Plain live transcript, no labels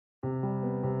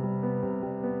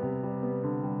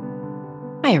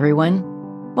Hi,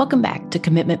 everyone. Welcome back to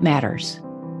Commitment Matters.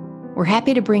 We're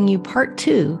happy to bring you part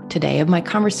 2 today of my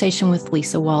conversation with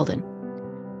Lisa Walden.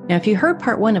 Now, if you heard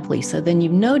part 1 of Lisa, then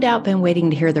you've no doubt been waiting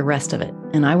to hear the rest of it,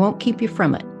 and I won't keep you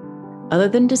from it. Other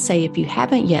than to say, if you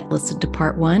haven't yet listened to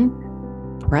part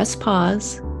 1, press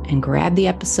pause and grab the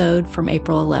episode from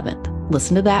April 11th.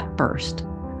 Listen to that first,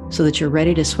 so that you're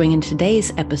ready to swing in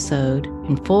today's episode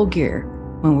in full gear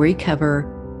when we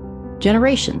cover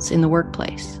generations in the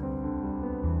workplace,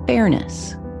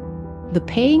 fairness, the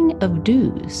paying of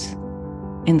dues,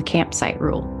 and the campsite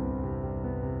rule.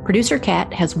 Producer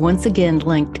Kat has once again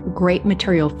linked great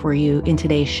material for you in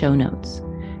today's show notes,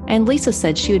 and Lisa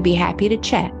said she would be happy to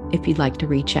chat if you'd like to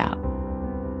reach out.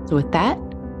 So with that,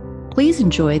 please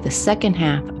enjoy the second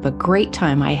half of a great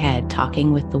time I had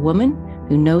talking with the woman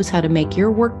who knows how to make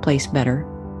your workplace better,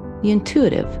 the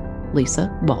intuitive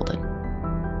Lisa Walden.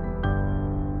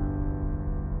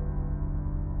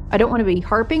 I don't want to be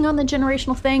harping on the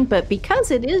generational thing, but because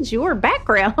it is your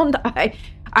background,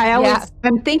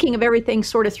 I'm thinking of everything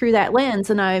sort of through that lens.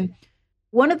 And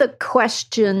one of the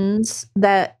questions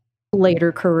that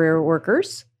later career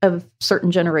workers of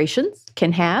certain generations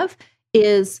can have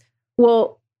is,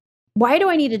 well, why do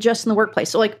I need to adjust in the workplace?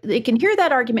 So like they can hear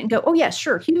that argument and go, oh yeah,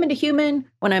 sure. Human to human,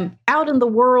 when I'm out in the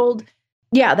world,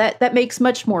 yeah, that makes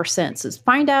much more sense, is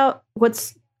find out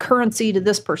what's currency to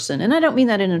this person. And I don't mean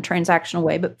that in a transactional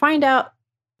way, but find out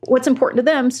what's important to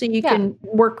them so you can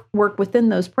work within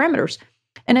those parameters.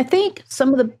 And I think some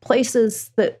of the places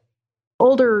that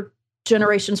older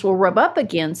generations will rub up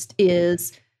against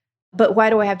is, but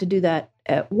why do I have to do that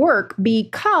at work?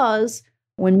 Because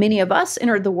when many of us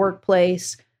entered the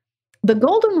workplace, the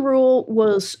golden rule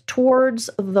was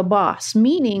towards the boss,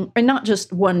 meaning, and not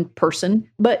just one person,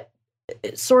 but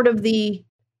sort of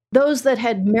those that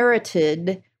had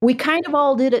merited, we kind of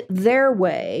all did it their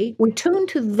way. We tuned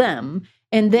to them.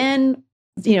 And then,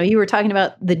 you were talking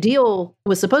about the deal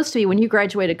was supposed to be when you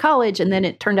graduated college, and then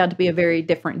it turned out to be a very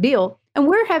different deal. And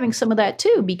we're having some of that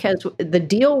too, because the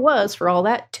deal was for all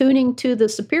that tuning to the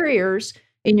superiors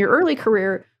in your early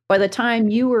career. By the time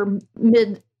you were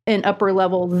mid and upper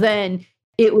level, then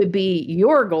it would be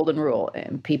your golden rule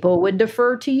and people would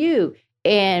defer to you.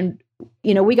 And,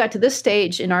 we got to this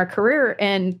stage in our career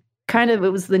and kind of, it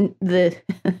was the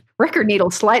record needle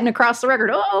sliding across the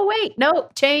record. Oh, wait, no,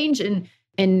 change. And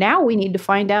now we need to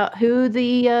find out who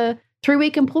the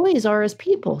 3-week employees are as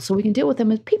people so we can deal with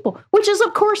them as people, which is,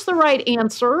 of course, the right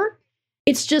answer.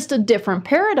 It's just a different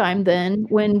paradigm than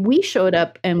when we showed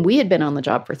up and we had been on the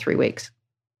job for 3 weeks.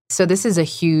 So this is a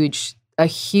huge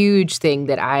thing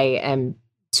that I am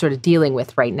sort of dealing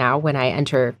with right now when I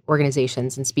enter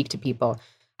organizations and speak to people.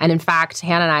 And in fact,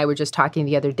 Hannah and I were just talking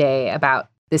the other day about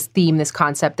this theme, this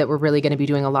concept that we're really going to be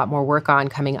doing a lot more work on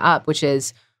coming up, which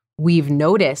is we've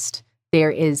noticed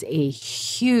there is a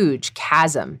huge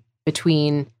chasm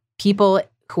between people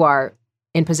who are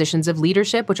in positions of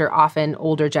leadership, which are often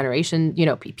older generation,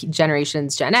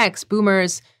 generations, Gen X,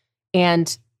 boomers,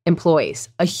 and employees.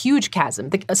 A huge chasm,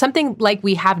 something like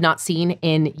we have not seen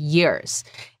in years.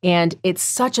 And it's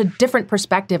such a different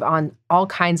perspective on all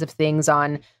kinds of things,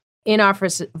 on in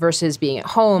office versus being at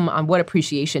home, on what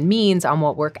appreciation means, on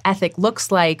what work ethic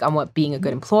looks like, on what being a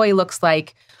good employee looks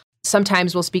like.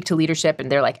 Sometimes we'll speak to leadership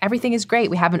and they're like, everything is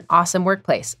great. We have an awesome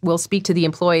workplace. We'll speak to the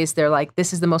employees. They're like,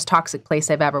 this is the most toxic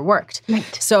place I've ever worked. Right.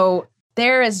 So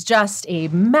there is just a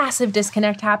massive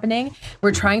disconnect happening.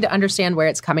 We're trying to understand where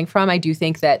it's coming from. I do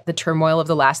think that the turmoil of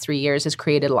the last 3 years has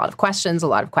created a lot of questions, a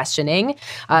lot of questioning.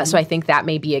 So I think that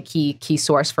may be a key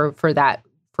source for that,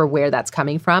 for where that's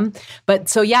coming from. But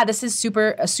so, yeah, this is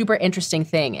a super interesting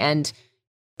thing. And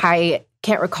I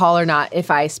can't recall or not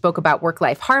if I spoke about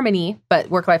work-life harmony, but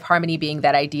work-life harmony being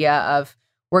that idea of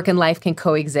work and life can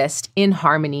coexist in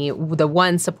harmony. The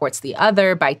one supports the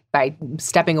other. By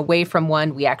stepping away from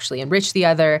one, we actually enrich the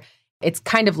other. It's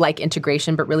kind of like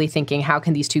integration, but really thinking, how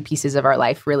can these two pieces of our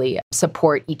life really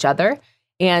support each other?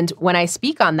 And when I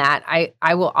speak on that,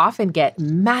 I will often get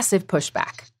massive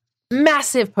pushback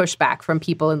from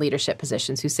people in leadership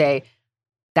positions who say,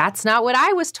 that's not what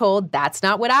I was told. That's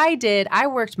not what I did. I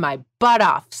worked my butt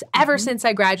off ever since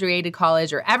I graduated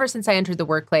college or ever since I entered the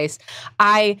workplace.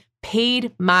 I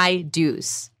paid my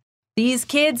dues. These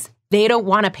kids, they don't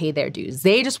want to pay their dues.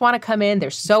 They just want to come in. They're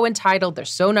so entitled. They're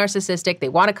so narcissistic. They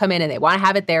want to come in and they want to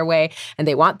have it their way. And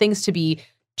they want things to be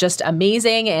just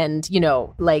amazing and,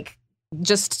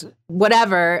 just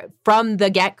whatever from the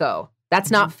get-go.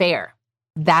 That's not fair.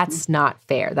 That's not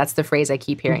fair. That's the phrase I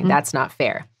keep hearing. That's not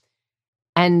fair.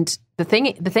 And the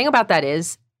thing about that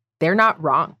is they're not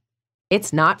wrong.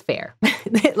 It's not fair.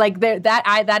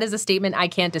 That is a statement I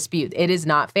can't dispute. It is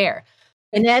not fair.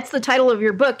 And that's the title of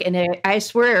your book. And I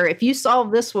swear, if you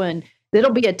solve this one,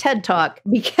 it'll be a TED Talk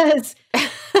because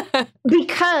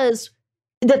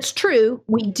that's true.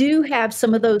 We do have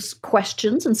some of those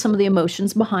questions and some of the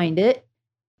emotions behind it.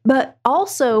 But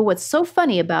also, what's so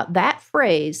funny about that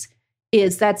phrase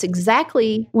is that's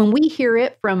exactly when we hear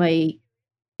it from a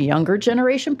younger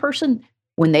generation person,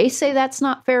 when they say that's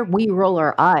not fair, we roll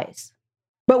our eyes.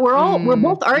 But we're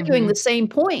both arguing the same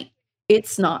point.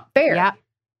 It's not fair. Yeah.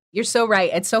 You're so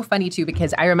right. It's so funny too,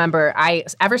 because I remember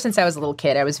ever since I was a little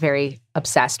kid, I was very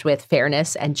obsessed with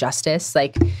fairness and justice.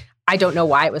 Like, I don't know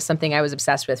why it was something I was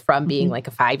obsessed with from being like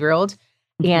a 5-year-old.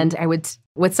 And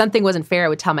when something wasn't fair, I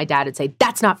would tell my dad, I'd say,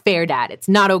 "That's not fair, Dad. It's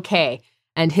not okay."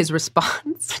 And his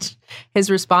response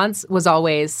was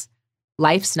always,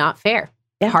 "Life's not fair.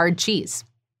 Yeah. Hard cheese.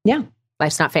 Yeah.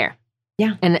 Life's not fair."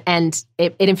 Yeah. And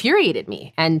it infuriated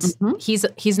me. And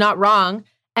he's not wrong.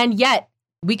 And yet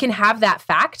we can have that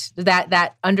fact,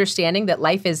 that understanding that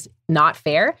life is not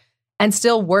fair, and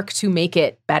still work to make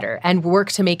it better and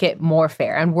work to make it more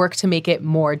fair and work to make it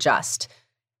more just.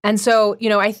 And so,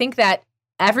 I think that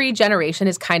every generation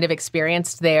has kind of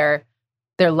experienced their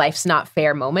life's not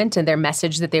fair moment and their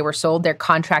message that they were sold, their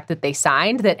contract that they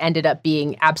signed that ended up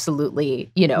being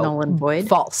absolutely, null and void.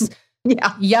 False.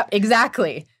 Yeah. Yep,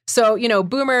 exactly. So,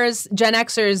 boomers, Gen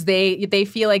Xers, they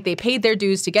feel like they paid their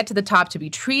dues to get to the top, to be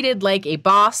treated like a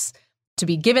boss, to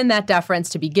be given that deference,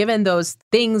 to be given those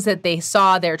things that they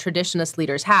saw their traditionalist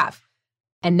leaders have.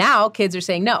 And now kids are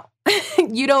saying, no,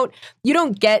 you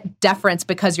don't get deference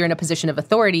because you're in a position of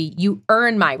authority. You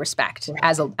earn my respect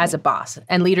as a boss.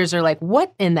 And leaders are like,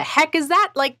 what in the heck is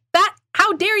that? Like that?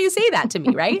 How dare you say that to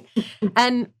me, right?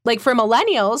 And like for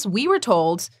millennials, we were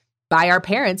told by our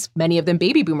parents, many of them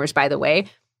baby boomers, by the way,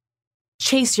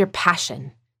 chase your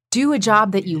passion, do a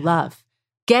job that you love,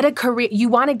 get a career. You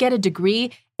want to get a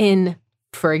degree in,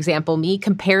 for example, me,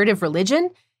 comparative religion,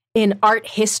 in art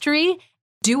history,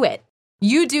 do it.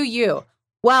 You do you.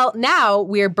 Well, now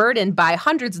we're burdened by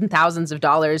hundreds and thousands of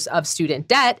dollars of student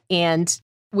debt, and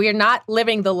we're not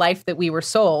living the life that we were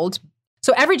sold.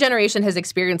 So every generation has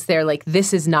experienced their like,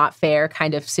 this is not fair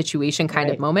kind of situation, kind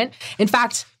of moment. In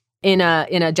fact, in a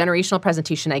generational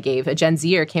presentation I gave, a Gen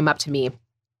Zer came up to me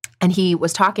and he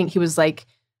was talking, he was like,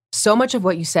 so much of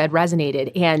what you said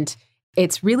resonated. And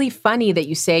it's really funny that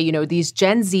you say, these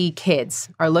Gen Z kids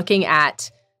are looking at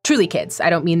truly kids.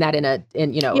 I don't mean that in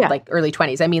like early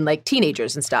 20s. I mean like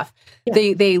teenagers and stuff.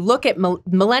 Yeah. They look at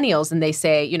millennials and they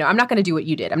say, I'm not going to do what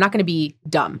you did. I'm not going to be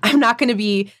dumb. I'm not going to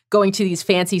be going to these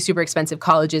fancy, super expensive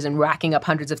colleges and racking up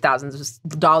hundreds of thousands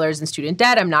of dollars in student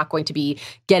debt. I'm not going to be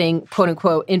getting quote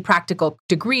unquote impractical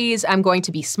degrees. I'm going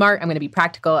to be smart. I'm going to be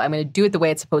practical. I'm going to do it the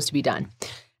way it's supposed to be done.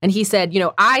 And he said,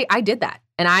 I did that.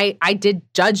 And I did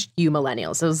judge you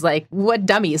millennials. I was like, what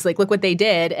dummies? Like, look what they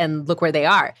did and look where they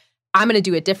are. I'm going to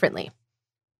do it differently.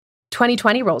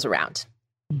 2020 rolls around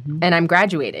and I'm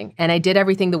graduating and I did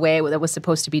everything the way that was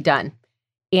supposed to be done.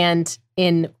 And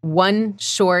in one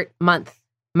short month,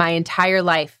 my entire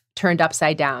life turned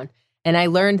upside down. And I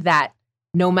learned that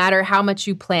no matter how much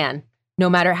you plan, no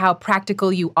matter how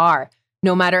practical you are,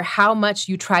 no matter how much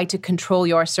you try to control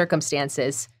your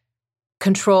circumstances,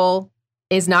 control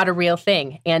is not a real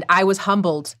thing. And I was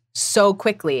humbled so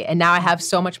quickly. And now I have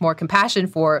so much more compassion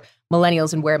for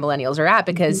millennials and where millennials are at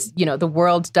because, the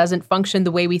world doesn't function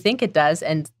the way we think it does.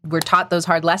 And we're taught those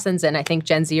hard lessons. And I think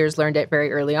Gen Zers learned it very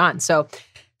early on. So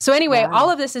anyway, all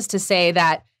of this is to say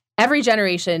that every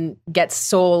generation gets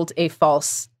sold a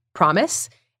false promise.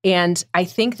 And I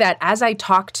think that as I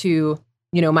talk to,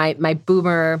 my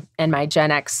boomer and my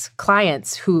Gen X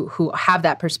clients who have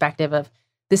that perspective of,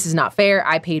 this is not fair.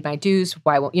 I paid my dues.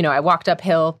 Why won't, I walked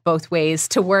uphill both ways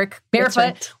to work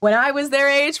barefoot when I was their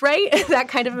age, right? That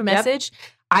kind of a message.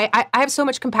 Yep. I have so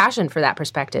much compassion for that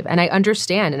perspective. And I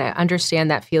understand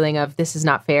that feeling of this is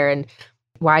not fair. And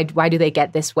why do they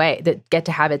get this way, that get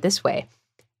to have it this way?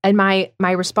 And my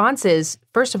response is,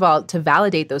 first of all, to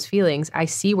validate those feelings. I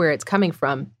see where it's coming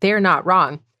from. They're not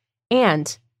wrong.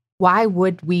 And why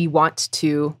would we want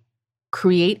to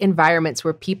create environments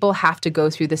where people have to go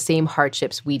through the same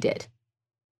hardships we did?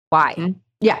 Why? Mm-hmm.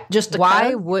 Yeah, just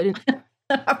why wouldn't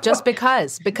just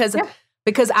because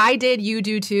I did, you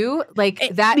do too. Like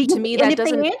that to me, that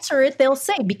doesn't. If they answer it, they'll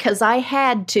say because I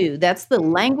had to. That's the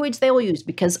language they will use.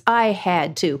 Because I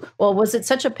had to. Well, was it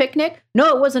such a picnic?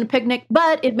 No, it wasn't a picnic,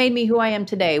 but it made me who I am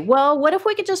today. Well, what if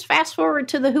we could just fast forward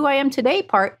to the who I am today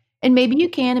part? And maybe you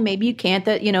can, and maybe you can't.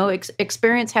 That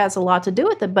experience has a lot to do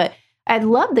with it, but. I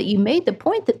love that you made the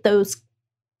point that those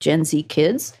Gen Z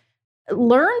kids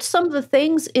learn some of the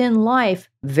things in life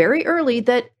very early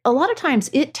that a lot of times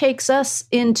it takes us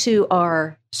into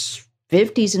our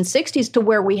 50s and 60s to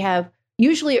where we have,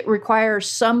 usually it requires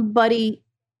somebody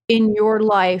in your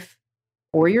life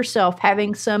or yourself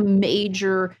having some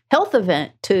major health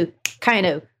event to kind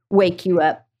of wake you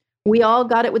up. We all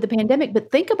got it with the pandemic,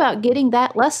 but think about getting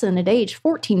that lesson at age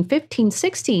 14, 15,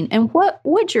 16. And what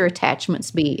would your attachments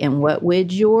be? And what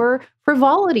would your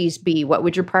frivolities be? What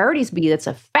would your priorities be? That's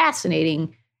a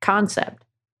fascinating concept.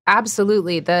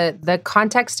 Absolutely. The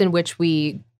context in which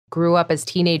we grew up as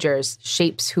teenagers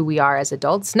shapes who we are as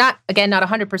adults. Not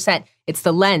 100%. It's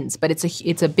the lens, but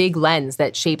it's a big lens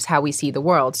that shapes how we see the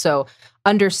world. So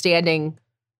understanding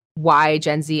why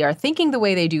Gen Z are thinking the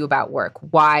way they do about work,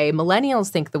 why millennials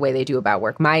think the way they do about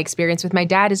work. My experience with my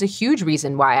dad is a huge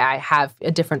reason why I have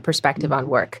a different perspective on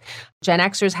work. Gen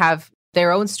Xers have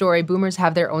their own story. Boomers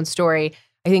have their own story.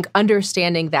 I think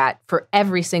understanding that for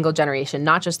every single generation,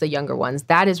 not just the younger ones,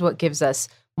 that is what gives us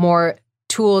more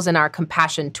tools in our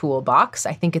compassion toolbox.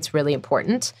 I think it's really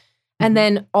important. And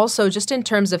then also just in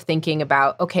terms of thinking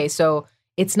about, okay, so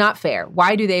it's not fair.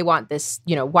 Why do they want this?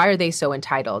 Why are they so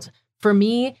entitled? For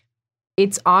me,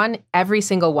 it's on every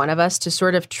single one of us to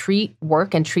sort of treat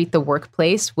work and treat the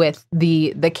workplace with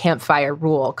the campfire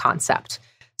rule concept.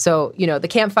 So, the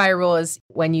campfire rule is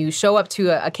when you show up to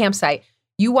a campsite,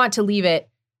 you want to leave it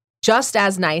just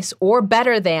as nice or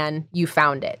better than you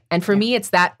found it. And for me, it's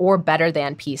that or better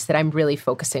than piece that I'm really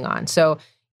focusing on. So if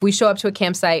we show up to a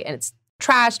campsite and it's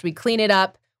trashed, we clean it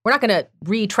up. We're not going to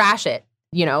re-trash it.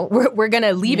 We're going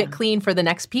to leave it clean for the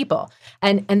next people.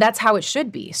 And that's how it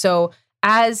should be. So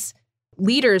as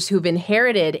leaders who've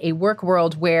inherited a work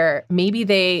world where maybe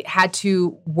they had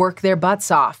to work their butts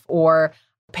off or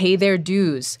pay their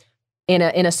dues in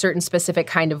a certain specific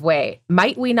kind of way,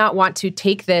 might we not want to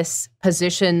take this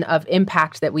position of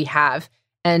impact that we have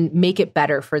and make it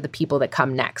better for the people that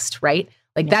come next, right?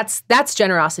 Like that's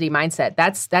generosity mindset.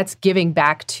 That's giving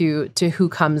back to who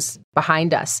comes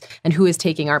behind us and who is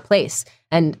taking our place.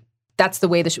 And that's the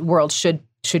way the world should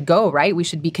go, right? We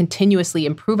should be continuously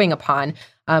improving upon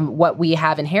what we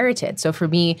have inherited. So for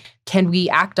me, can we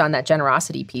act on that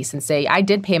generosity piece and say, I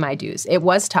did pay my dues. It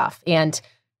was tough. And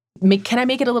can I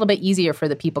make it a little bit easier for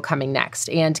the people coming next?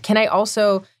 And can I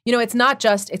also, it's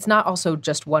not also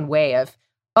just one way of,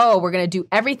 oh, we're going to do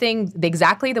everything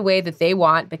exactly the way that they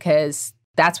want because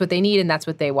that's what they need and that's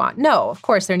what they want. No, of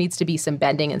course, there needs to be some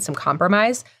bending and some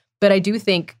compromise. But I do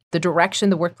think the direction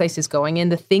the workplace is going in,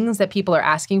 the things that people are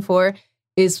asking for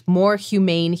is more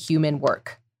humane human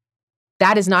work.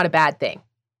 That is not a bad thing.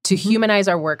 To humanize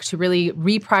our work, to really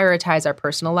reprioritize our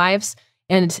personal lives.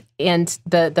 And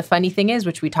the funny thing is,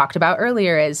 which we talked about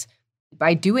earlier, is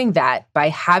by doing that, by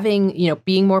having,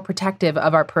 being more protective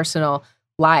of our personal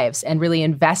lives and really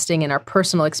investing in our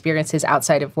personal experiences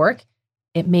outside of work,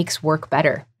 it makes work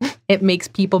better. It makes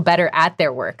people better at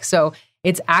their work. So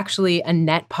it's actually a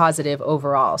net positive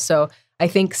overall. So I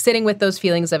think sitting with those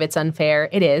feelings of it's unfair,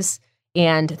 it is,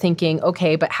 and thinking,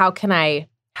 okay, but how can I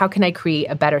create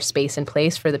a better space and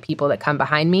place for the people that come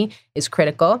behind me is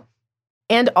critical.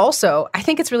 And also, I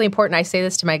think it's really important. I say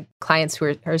this to my clients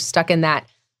who are stuck in that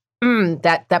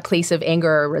place of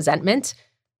anger or resentment.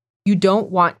 You don't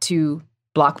want to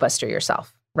blockbuster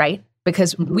yourself, right?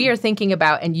 Because we are thinking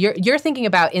about, and you're thinking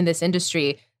about in this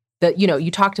industry that,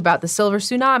 you talked about the silver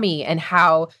tsunami and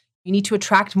how you need to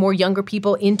attract more younger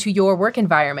people into your work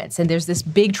environments. And there's this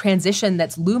big transition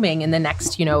that's looming in the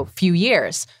next, few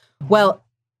years. Well,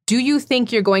 do you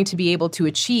think you're going to be able to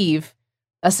achieve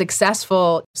a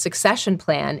successful succession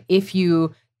plan if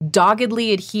you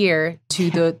doggedly adhere to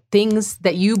the things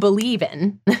that you believe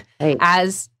in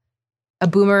as a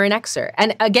boomer and Xer?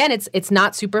 And again, it's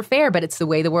not super fair, but it's the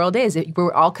way the world is.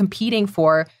 We're all competing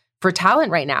for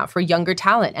talent right now, for younger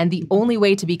talent. And the only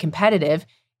way to be competitive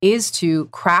is to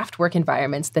craft work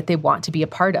environments that they want to be a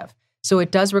part of. So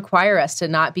it does require us to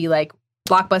not be like,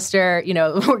 blockbuster,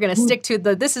 we're going to stick to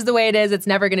this is the way it is. It's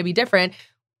never going to be different.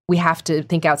 We have to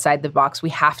think outside the box. We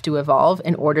have to evolve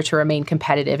in order to remain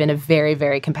competitive in a very,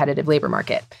 very competitive labor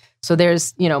market. So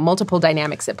there's, multiple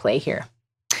dynamics at play here.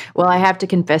 Well, I have to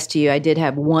confess to you, I did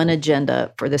have one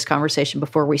agenda for this conversation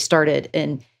before we started.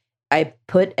 And I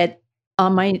put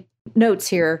on my notes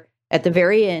here at the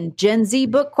very end, Gen Z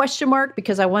book ?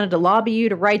 Because I wanted to lobby you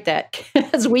to write that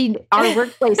because our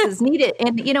workplaces need it.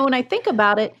 And, when I think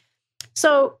about it,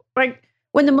 so like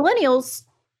when the millennials,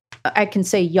 I can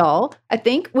say y'all, I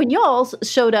think when y'all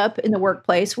showed up in the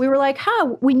workplace, we were like,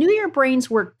 we knew your brains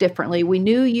worked differently. We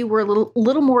knew you were a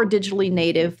little more digitally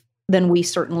native than we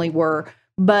certainly were.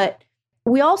 But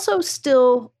we also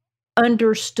still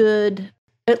understood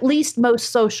at least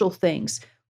most social things.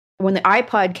 When the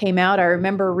iPod came out, I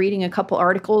remember reading a couple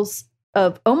articles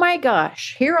of, oh my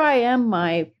gosh, here I am,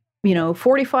 my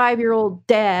 45-year-old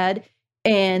dad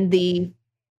and the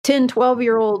 10,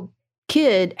 12-year-old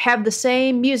kid have the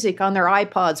same music on their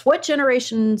iPods. What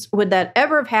generations would that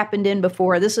ever have happened in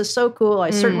before? This is so cool.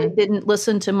 I certainly didn't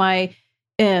listen to my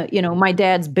my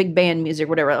dad's big band music,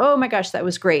 whatever. Oh my gosh, that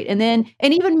was great. And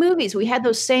even movies, we had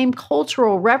those same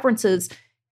cultural references.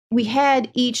 We had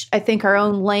each, I think, our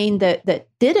own lane that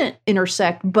didn't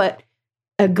intersect, but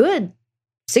a good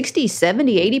 60,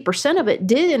 70, 80% of it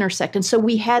did intersect. And so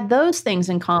we had those things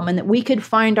in common that we could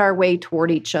find our way toward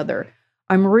each other.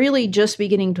 I'm really just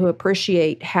beginning to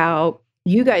appreciate how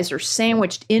you guys are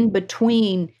sandwiched in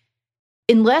between.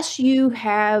 Unless you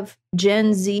have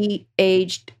Gen Z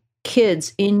aged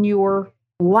kids in your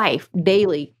life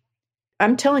daily,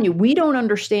 I'm telling you, we don't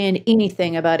understand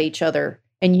anything about each other.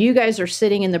 And you guys are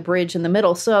sitting in the bridge in the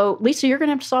middle. So, Lisa, you're going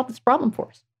to have to solve this problem for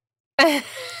us.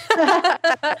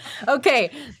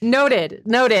 Okay, noted.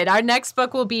 Our next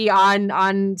book will be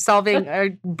on solving or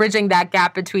bridging that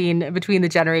gap between the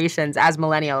generations as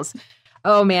millennials.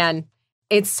 Oh man,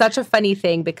 it's such a funny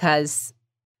thing because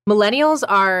millennials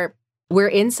we're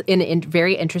in a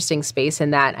very interesting space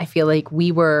in that I feel like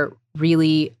we were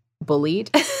really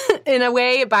bullied in a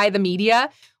way by the media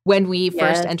when we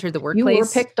first entered the workplace. You were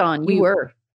picked on.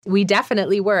 We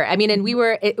definitely were. I mean, and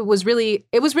it was really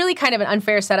kind of an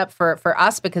unfair setup for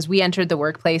us because we entered the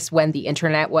workplace when the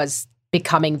internet was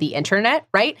becoming the internet,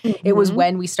 right? Mm-hmm. It was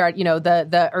when we start,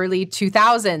 the early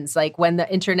 2000s, like when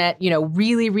the internet,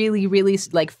 really, really, really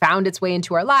like found its way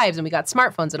into our lives and we got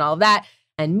smartphones and all of that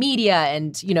and media.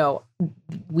 And,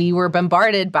 we were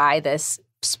bombarded by this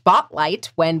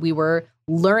spotlight when we were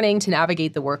learning to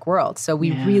navigate the work world. So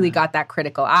we really got that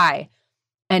critical eye.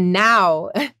 And now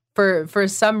for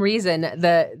some reason,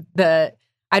 the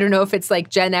I don't know if it's like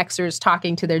Gen Xers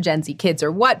talking to their Gen Z kids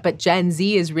or what, but Gen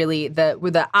Z is really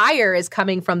where the ire is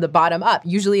coming from the bottom up.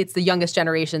 Usually it's the youngest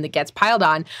generation that gets piled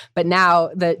on, but now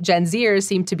the Gen Zers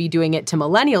seem to be doing it to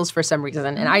millennials for some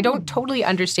reason. And I don't totally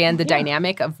understand the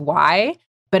dynamic of why,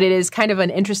 but it is kind of an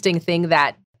interesting thing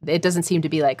that it doesn't seem to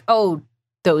be like, oh,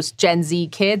 those Gen Z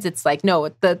kids. It's like, no,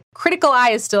 the critical eye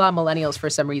is still on millennials for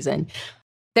some reason.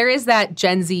 There is that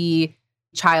Gen Z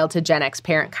child to Gen X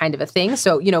parent kind of a thing.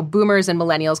 So, boomers and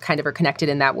millennials kind of are connected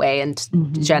in that way, and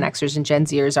Gen Xers and Gen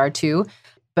Zers are too.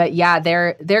 But yeah,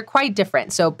 they're quite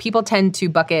different. So people tend to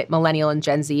bucket millennial and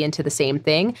Gen Z into the same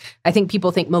thing. I think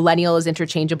people think millennial is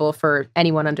interchangeable for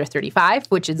anyone under 35,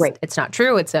 which is It's not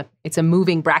true. It's a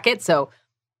moving bracket. So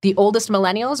the oldest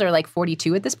millennials are like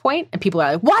 42 at this point, and people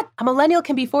are like, "What? A millennial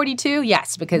can be 42?"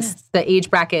 Yes, because the age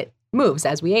bracket moves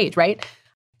as we age, right?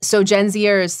 So Gen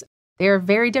Zers, they're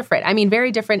very different. I mean,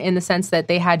 very different in the sense that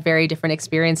they had very different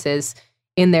experiences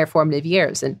in their formative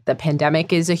years. And the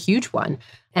pandemic is a huge one.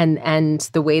 And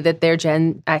the way that their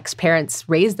Gen X parents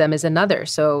raised them is another.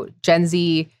 So Gen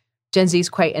Z is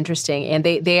quite interesting. And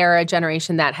they are a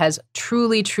generation that has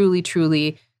truly, truly,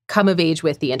 truly come of age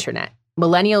with the internet.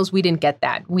 Millennials, we didn't get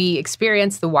that. We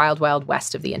experienced the wild, wild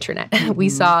west of the internet. We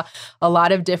saw a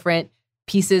lot of different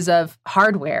pieces of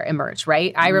hardware emerge,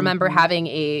 right? I remember having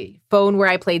a phone where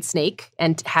I played Snake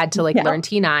and had to learn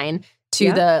T9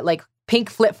 to the pink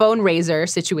flip phone razor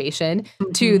situation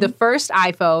to the first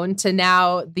iPhone to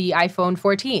now the iPhone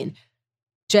 14.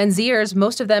 Gen Zers,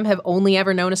 most of them have only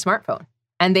ever known a smartphone,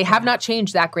 and they have not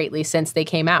changed that greatly since they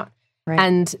came out. Right.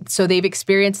 And so they've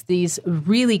experienced these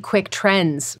really quick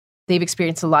trends. They've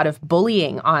experienced a lot of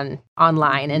bullying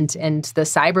online and the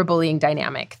cyberbullying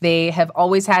dynamic. They have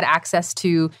always had access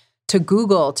to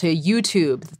Google, to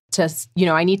YouTube,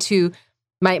 I need to,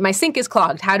 my sink is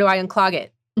clogged. How do I unclog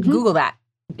it? Google that.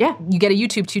 Yeah. You get a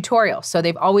YouTube tutorial. So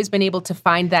they've always been able to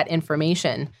find that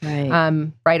information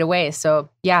right away. So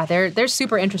yeah, they're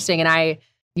super interesting. And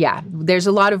there's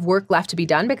a lot of work left to be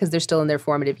done because they're still in their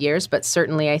formative years. But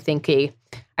certainly I think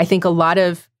a lot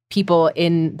of people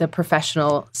in the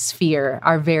professional sphere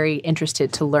are very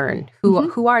interested to learn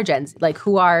who are Gen Z,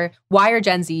 why are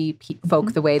Gen Z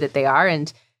folk the way that they are,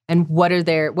 and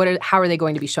how are they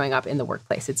going to be showing up in the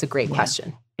workplace? It's a great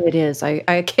question. It is.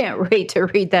 I can't wait to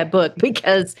read that book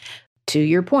because, to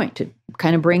your point, to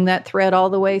kind of bring that thread all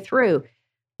the way through.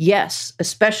 Yes,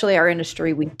 especially our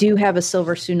industry, we do have a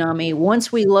silver tsunami.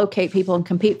 Once we locate people and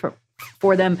compete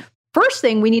for them, first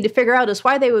thing we need to figure out is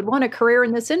why they would want a career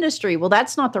in this industry. Well,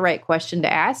 that's not the right question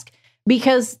to ask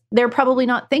because they're probably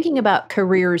not thinking about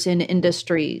careers in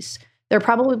industries. They're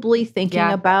probably thinking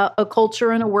about a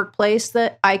culture and a workplace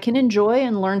that I can enjoy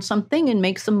and learn something and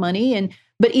make some money.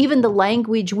 But even the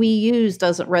language we use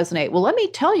doesn't resonate. Well, let me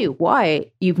tell you why.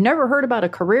 You've never heard about a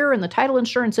career in the title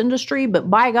insurance industry, but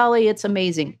by golly, it's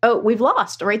amazing. Oh, we've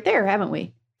lost right there, haven't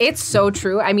we? It's so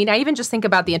true. I mean, I even just think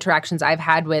about the interactions I've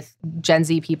had with Gen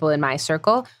Z people in my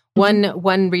circle.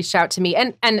 One reached out to me,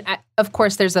 and of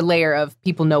course, there's a layer of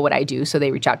people know what I do, so they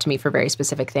reach out to me for very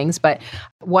specific things. But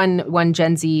one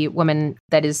Gen Z woman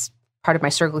that is part of my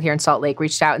circle here in Salt Lake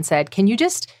reached out and said, "Can you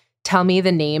just tell me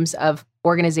the names of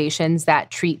organizations that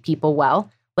treat people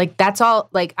well? Like, that's all.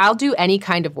 Like, I'll do any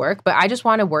kind of work, but I just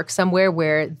want to work somewhere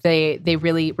where they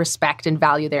really respect and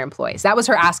value their employees." That was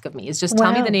her ask of me, is just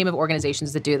tell me the name of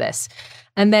organizations that do this.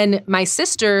 And then my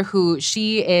sister, who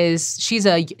she's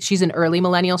an early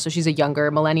millennial, so she's a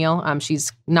younger millennial.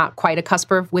 She's not quite a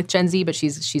cusper with Gen Z, but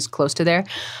she's close to there.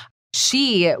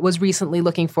 She was recently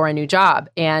looking for a new job,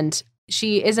 and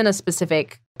she isn't a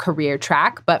specific career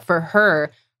track, but for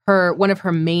her one of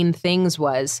her main things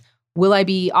was, will I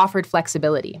be offered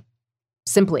flexibility?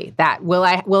 Simply that. Will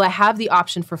I have the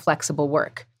option for flexible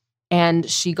work? And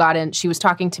she was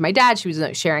talking to my dad. She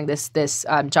was sharing this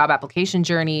job application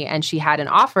journey, and she had an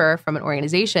offer from an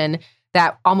organization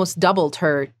that almost doubled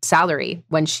her salary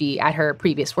when at her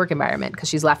previous work environment, because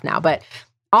she's left now, but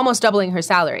almost doubling her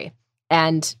salary.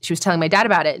 And she was telling my dad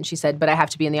about it, and she said, "But I have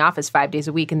to be in the office 5 days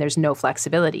a week, and there's no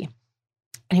flexibility."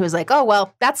 And he was like, "Oh,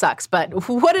 well, that sucks, but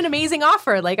what an amazing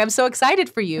offer. Like, I'm so excited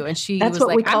for you." And she was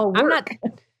like, I'm not.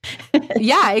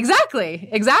 Yeah,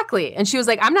 exactly. And she was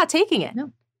like, "I'm not taking it."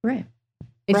 No, right.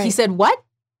 And he said, "What?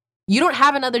 You don't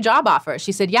have another job offer?"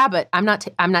 She said, "Yeah, but I'm not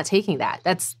taking that.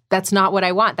 That's not what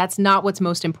I want. That's not what's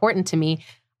most important to me.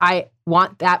 I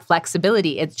want that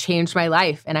flexibility. It's changed my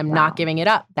life, and I'm not giving it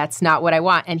up. That's not what I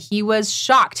want." And he was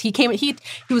shocked. He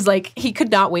was like, he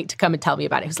could not wait to come and tell me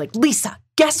about it. He was like, "Lisa,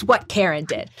 guess what Karen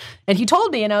did?" And he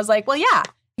told me, and I was like, "Well, yeah."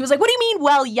 He was like, "What do you mean,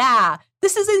 well, yeah?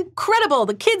 This is incredible.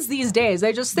 The kids these days,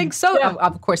 they just think so." Yeah.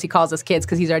 Of course, he calls us kids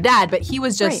because he's our dad, but he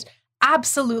was just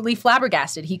absolutely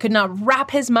flabbergasted. He could not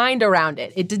wrap his mind around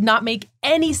it. It did not make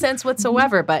any sense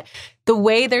whatsoever. But the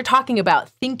way they're talking about,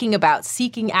 thinking about,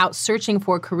 seeking out, searching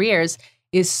for careers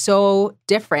is so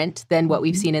different than what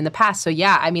we've seen in the past. So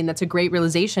yeah, I mean, that's a great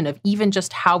realization of even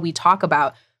just how we talk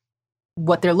about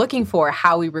what they're looking for,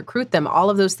 how we recruit them. All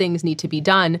of those things need to be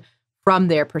done from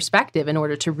their perspective in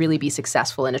order to really be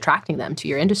successful in attracting them to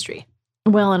your industry.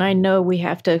 Well, and I know we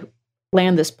have to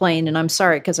land this plane, and I'm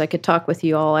sorry because I could talk with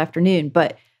you all afternoon,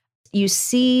 but you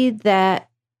see that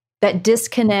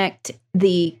disconnect,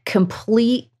 the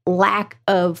complete lack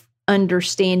of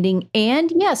understanding,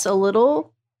 and yes, a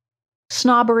little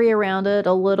snobbery around it,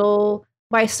 a little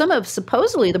by some of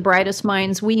supposedly the brightest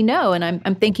minds we know. And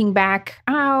I'm thinking back,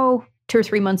 2 or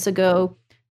 3 months ago,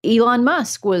 Elon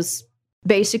Musk was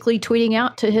basically tweeting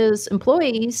out to his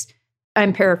employees,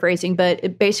 I'm paraphrasing,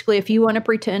 but basically, if you want to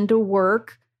pretend to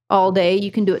work all day,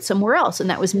 you can do it somewhere else. And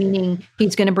that was meaning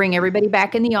he's going to bring everybody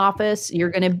back in the office. You're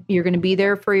going to be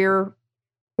there for your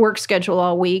work schedule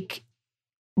all week.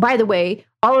 By the way,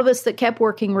 all of us that kept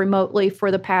working remotely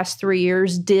for the past 3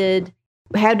 years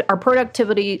had our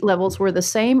productivity levels were the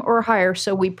same or higher.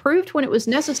 So we proved when it was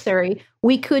necessary,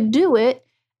 we could do it.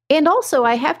 And also,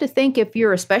 I have to think, if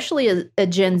you're especially a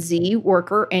Gen Z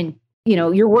worker and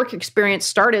your work experience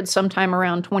started sometime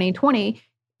around 2020,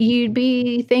 you'd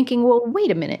be thinking, well,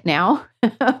 wait a minute now.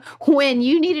 When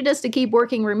you needed us to keep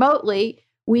working remotely,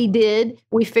 we did.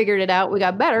 We figured it out. We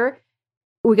got better.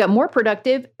 We got more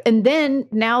productive. And then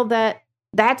now that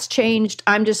that's changed,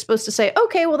 I'm just supposed to say,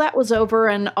 okay, well, that was over,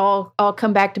 and I'll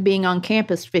come back to being on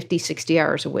campus 50, 60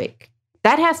 hours a week.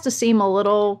 That has to seem a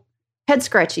little head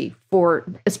scratchy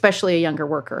for especially a younger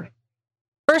worker.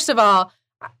 First of all,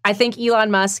 I think Elon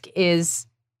Musk is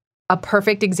a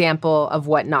perfect example of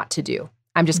what not to do.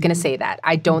 I'm just going to say that.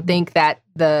 I don't think that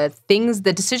the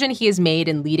decision he has made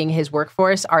in leading his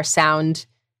workforce are sound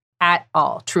at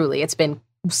all. Truly, it's been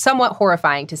somewhat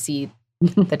horrifying to see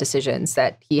the decisions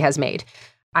that he has made.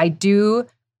 I do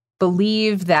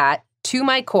believe that, to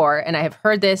my core, and I have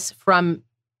heard this from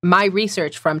my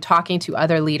research from talking to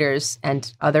other leaders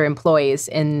and other employees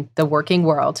in the working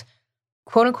world,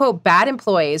 quote unquote, bad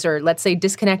employees, or let's say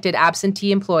disconnected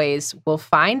absentee employees, will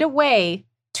find a way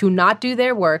to not do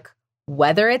their work,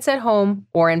 whether it's at home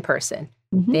or in person.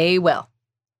 They will.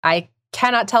 I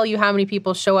cannot tell you how many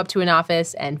people show up to an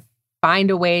office and find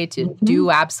a way to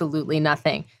do absolutely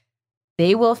nothing.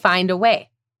 They will find a way,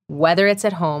 whether it's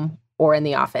at home or in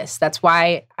the office. That's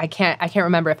why I can't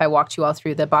remember if I walked you all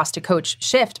through the boss to coach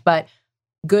shift, but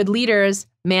good leaders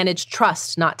manage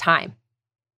trust, not time.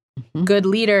 Good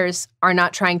leaders are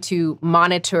not trying to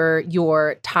monitor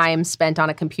your time spent on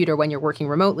a computer when you're working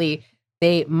remotely.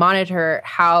 They monitor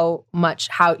how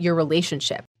your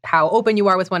relationship, how open you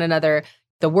are with one another,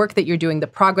 the work that you're doing, the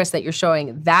progress that you're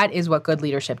showing. That is what good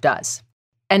leadership does.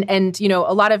 And you know,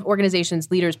 a lot of organizations,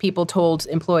 leaders, people told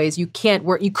employees, you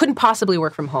couldn't possibly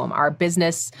work from home. Our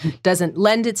business doesn't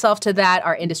lend itself to that.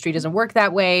 Our industry doesn't work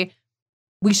that way.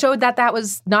 We showed that that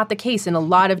was not the case in a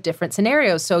lot of different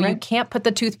scenarios. So you can't put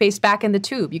the toothpaste back in the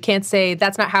tube. You can't say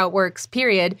that's not how it works,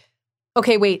 period.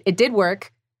 Okay, wait, it did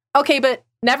work. Okay, but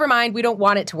never mind, we don't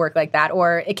want it to work like that,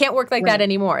 or it can't work like that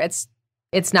anymore. It's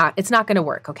not going to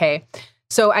work, okay?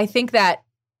 So I think that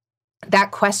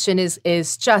question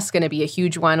is just going to be a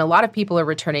huge one. A lot of people are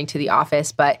returning to the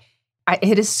office, but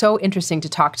it is so interesting to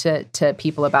talk to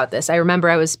people about this. I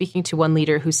remember I was speaking to one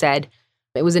leader who said,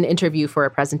 it was an interview for a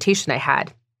presentation I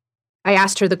had. I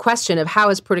asked her the question of how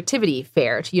has productivity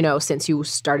fared, you know, since you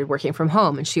started working from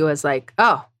home? And she was like,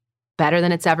 oh, better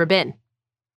than it's ever been. I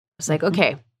was like,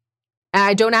 okay. And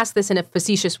I don't ask this in a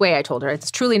facetious way, I told her.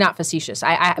 It's truly not facetious.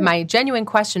 My genuine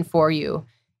question for you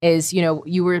is, you know,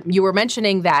 you were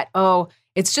mentioning that, oh,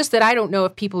 it's just that I don't know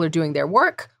if people are doing their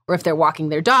work or if they're walking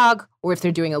their dog or if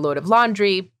they're doing a load of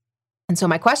laundry. And so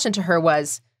my question to her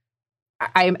was,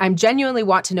 I'm genuinely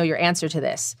want to know your answer to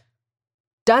this.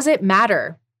 Does it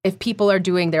matter if people are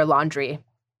doing their laundry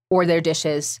or their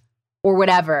dishes or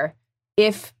whatever,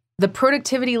 if the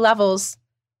productivity levels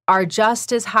are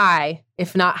just as high,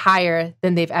 if not higher,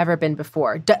 than they've ever been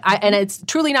before? And it's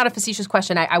truly not a facetious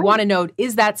question. I want to know,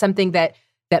 is that something that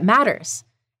matters?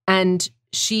 And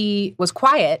she was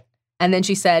quiet. And then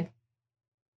she said,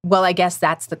 well, I guess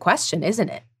that's the question, isn't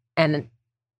it? And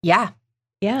yeah.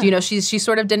 You know, she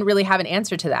sort of didn't really have an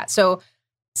answer to that. So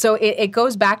it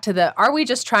goes back to are we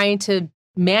just trying to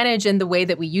manage in the way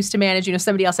that we used to manage? You know,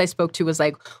 somebody else I spoke to was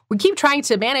like, we keep trying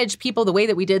to manage people the way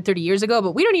that we did 30 years ago,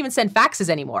 but we don't even send faxes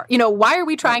anymore. You know, why are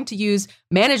we trying to use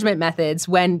management methods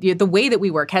when the way that we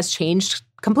work has changed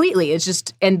completely? It's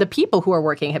just, and the people who are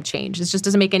working have changed. It just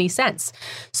doesn't make any sense.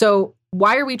 So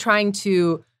why are we trying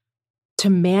to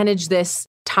manage this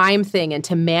time thing and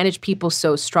to manage people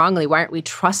so strongly? Why aren't we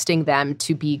trusting them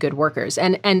to be good workers?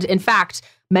 And in fact,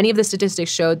 many of the statistics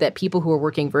showed that people who are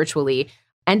working virtually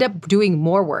end up doing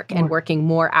more work and working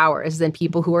more hours than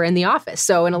people who are in the office.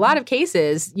 So in a lot of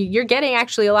cases, you're getting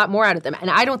actually a lot more out of them. And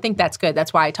I don't think that's good.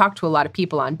 That's why I talk to a lot of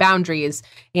people on boundaries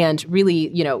and really,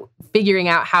 you know, figuring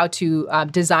out how to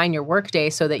design your workday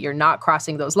so that you're not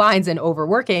crossing those lines and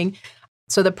overworking.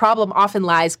 So the problem often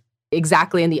lies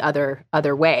exactly in the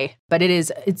other way. But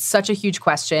it's such a huge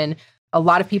question. A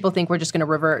lot of people think we're just going to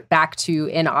revert back to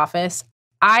in-office.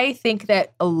 I think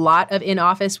that a lot of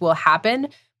in-office will happen,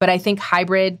 but I think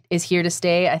hybrid is here to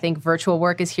stay. I think virtual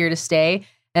work is here to stay.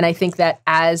 And I think that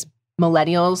as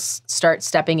millennials start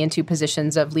stepping into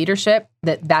positions of leadership,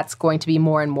 that's going to be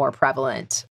more and more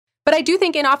prevalent. But I do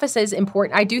think in-office is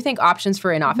important. I do think options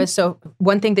for in-office. So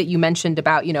one thing that you mentioned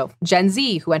about, you know, Gen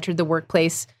Z who entered the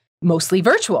workplace mostly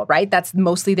virtual, right? That's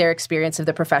mostly their experience of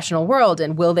the professional world.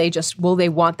 And will they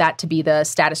want that to be the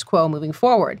status quo moving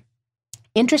forward?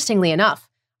 Interestingly enough,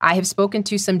 I have spoken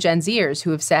to some Gen Zers who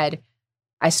have said,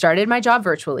 I started my job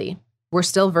virtually. We're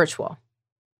still virtual.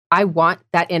 I want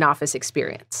that in-office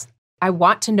experience. I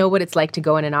want to know what it's like to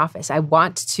go in an office. I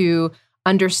want to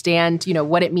understand, you know,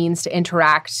 what it means to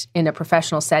interact in a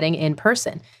professional setting in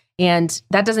person. And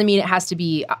that doesn't mean it has to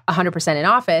be 100% in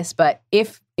office, but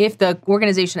if the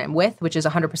organization I'm with, which is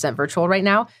 100% virtual right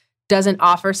now, doesn't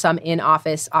offer some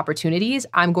in-office opportunities,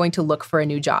 I'm going to look for a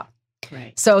new job.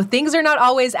 Right. So things are not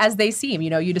always as they seem. You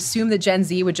know, you'd assume that Gen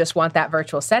Z would just want that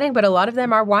virtual setting, but a lot of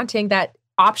them are wanting that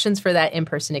options for that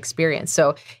in-person experience.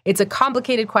 So it's a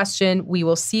complicated question. We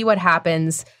will see what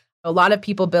happens. A lot of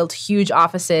people built huge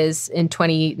offices in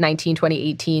 2019,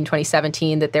 2018,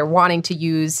 2017 that they're wanting to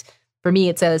use. For me,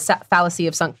 it's a fallacy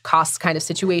of sunk costs kind of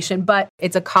situation, but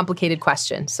it's a complicated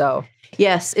question. So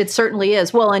yes, it certainly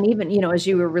is. Well, and even, you know, as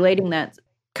you were relating that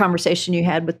conversation you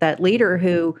had with that leader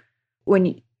who,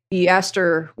 when you asked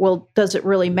her, well, does it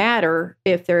really matter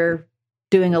if they're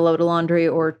doing a load of laundry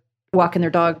or walking their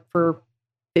dog for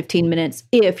 15 minutes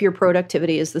if your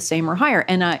productivity is the same or higher?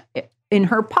 And in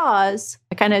her pause,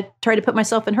 I kind of tried to put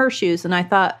myself in her shoes. And I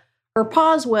thought her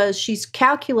pause was she's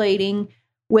calculating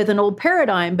with an old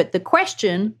paradigm. But the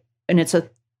question, and it's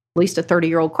at least a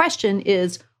 30-year-old question,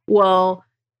 is, well,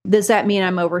 does that mean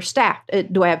I'm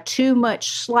overstaffed? Do I have too much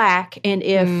slack? And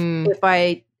if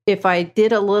I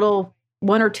did a little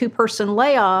 1 or 2 person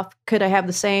layoff, could I have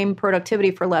the same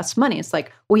productivity for less money? It's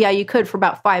like, well, yeah, you could for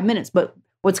about 5 minutes, but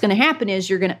what's going to happen is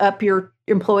you're going to up your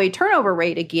employee turnover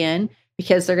rate again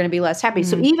because they're going to be less happy.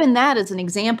 So even that is an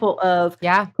example of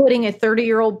putting a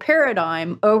 30-year-old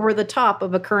paradigm over the top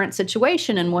of a current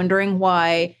situation and wondering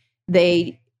why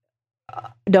they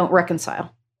don't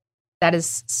reconcile. That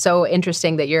is so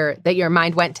interesting that your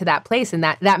mind went to that place, and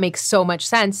that makes so much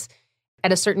sense.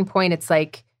 at a certain point, it's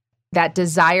like that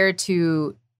desire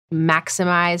to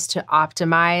maximize, to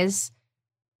optimize,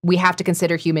 we have to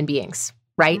consider human beings,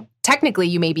 right? Mm-hmm. Technically,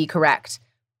 you may be correct,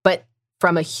 but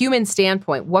from a human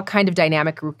standpoint, what kind of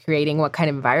dynamic are we creating? What kind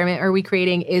of environment are we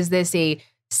creating? Is this a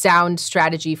sound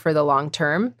strategy for the long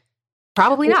term?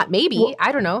 Probably not. Maybe.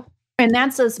 I don't know. And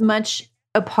that's as much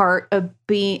a part of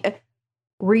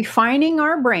refining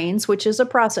our brains, which is a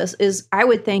process, is, I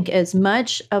would think, as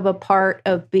much of a part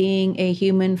of being a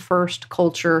human first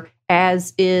culture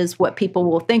as is what people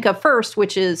will think of first,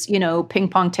 which is, ping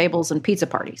pong tables and pizza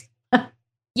parties.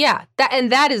 Yeah,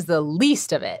 that is the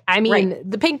least of it. I mean,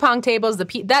 right. The ping pong tables,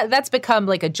 that's become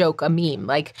like a joke, a meme.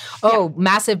 Like,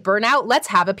 massive burnout. Let's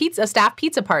have a staff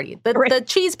pizza party. The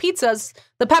cheese pizzas,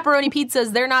 the pepperoni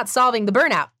pizzas, they're not solving the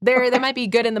burnout. They might be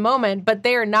good in the moment, but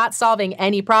they are not solving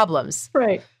any problems.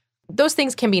 Right. Those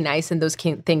things can be nice, and those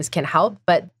things can help.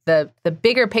 But the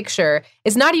bigger picture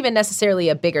is not even necessarily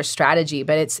a bigger strategy,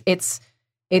 but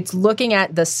it's looking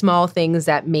at the small things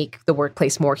that make the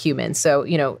workplace more human. So,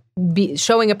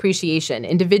 showing appreciation,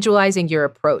 individualizing your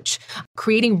approach,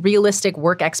 creating realistic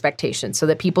work expectations so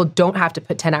that people don't have to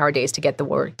put 10-hour days to get the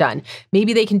work done.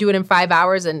 Maybe they can do it in 5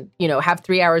 hours and, have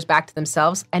 3 hours back to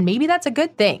themselves. And maybe that's a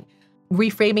good thing.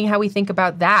 Reframing how we think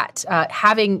about that,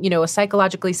 having, a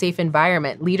psychologically safe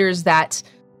environment, leaders that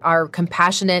are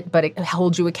compassionate, but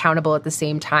hold you accountable at the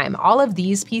same time. All of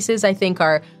these pieces, I think,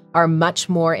 are much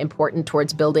more important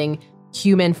towards building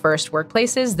human-first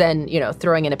workplaces than,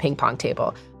 throwing in a ping pong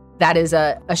table. That is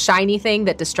a shiny thing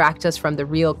that distracts us from the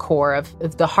real core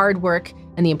of the hard work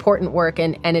and the important work.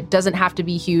 And it doesn't have to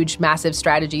be huge, massive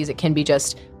strategies. It can be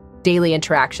just daily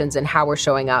interactions and how we're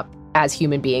showing up as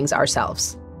human beings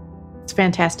ourselves. It's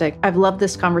fantastic. I've loved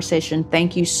this conversation.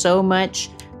 Thank you so much.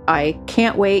 I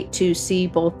can't wait to see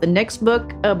both the next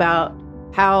book about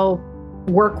how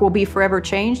work will be forever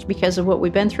changed because of what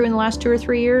we've been through in the last 2 or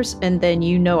 3 years. And then,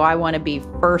 I want to be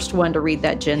first one to read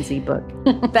that Gen Z book.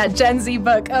 That Gen Z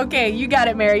book. Okay, you got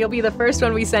it, Mary. You'll be the first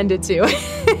one we send it to.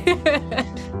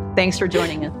 Thanks for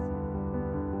joining us.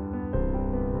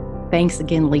 Thanks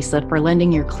again, Lisa, for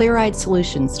lending your clear-eyed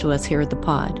solutions to us here at the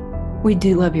pod. We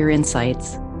do love your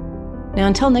insights. Now,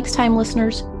 until next time,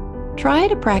 listeners, try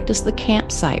to practice the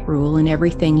campsite rule in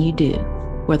everything you do,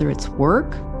 whether it's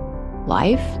work,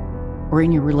 life, or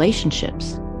in your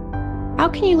relationships. How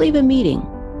can you leave a meeting,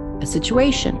 a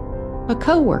situation, a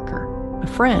coworker, a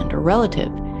friend, or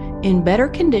relative in better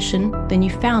condition than you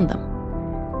found them?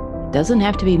 It doesn't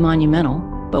have to be monumental,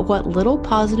 but what little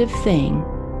positive thing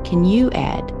can you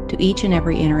add to each and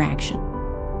every interaction?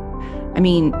 I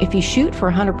mean, if you shoot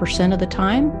for 100% of the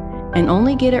time and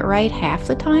only get it right half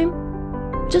the time,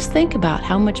 just think about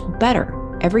how much better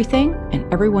everything and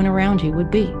everyone around you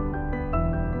would be.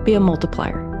 Be a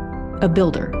multiplier, a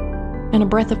builder, and a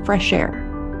breath of fresh air,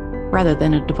 rather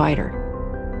than a divider.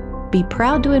 Be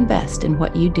proud to invest in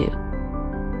what you do,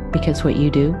 because what you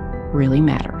do really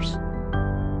matters.